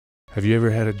Have you ever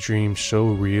had a dream so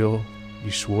real,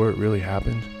 you swore it really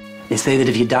happened? They say that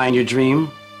if you die in your dream,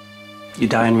 you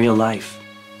die in real life.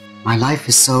 My life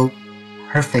is so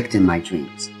perfect in my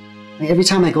dreams. Every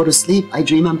time I go to sleep, I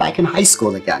dream I'm back in high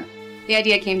school again. The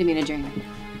idea came to me in a dream.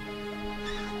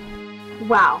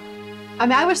 Wow. I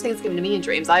mean, I wish things came to me in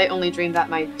dreams. I only dream that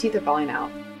my teeth are falling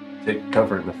out. Take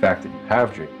comfort in the fact that you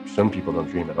have dreams. Some people don't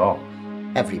dream at all.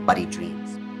 Everybody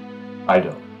dreams. I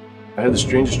don't. I had the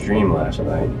strangest dream last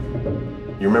night.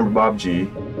 You remember Bob G?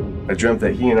 I dreamt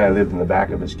that he and I lived in the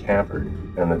back of his camper,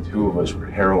 and the two of us were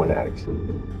heroin addicts.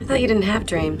 I thought you didn't have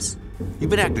dreams. You've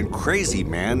been acting crazy,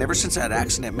 man. Ever since that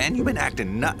accident, man, you've been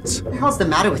acting nuts. What the hell's the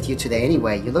matter with you today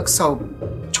anyway? You look so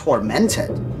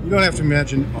tormented. You don't have to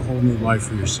imagine a whole new life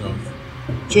for yourself.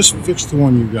 Just fix the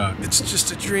one you got. It's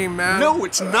just a dream, man. No,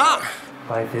 it's not.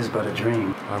 Life is but a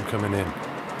dream. I'm coming in.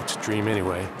 It's a dream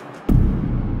anyway.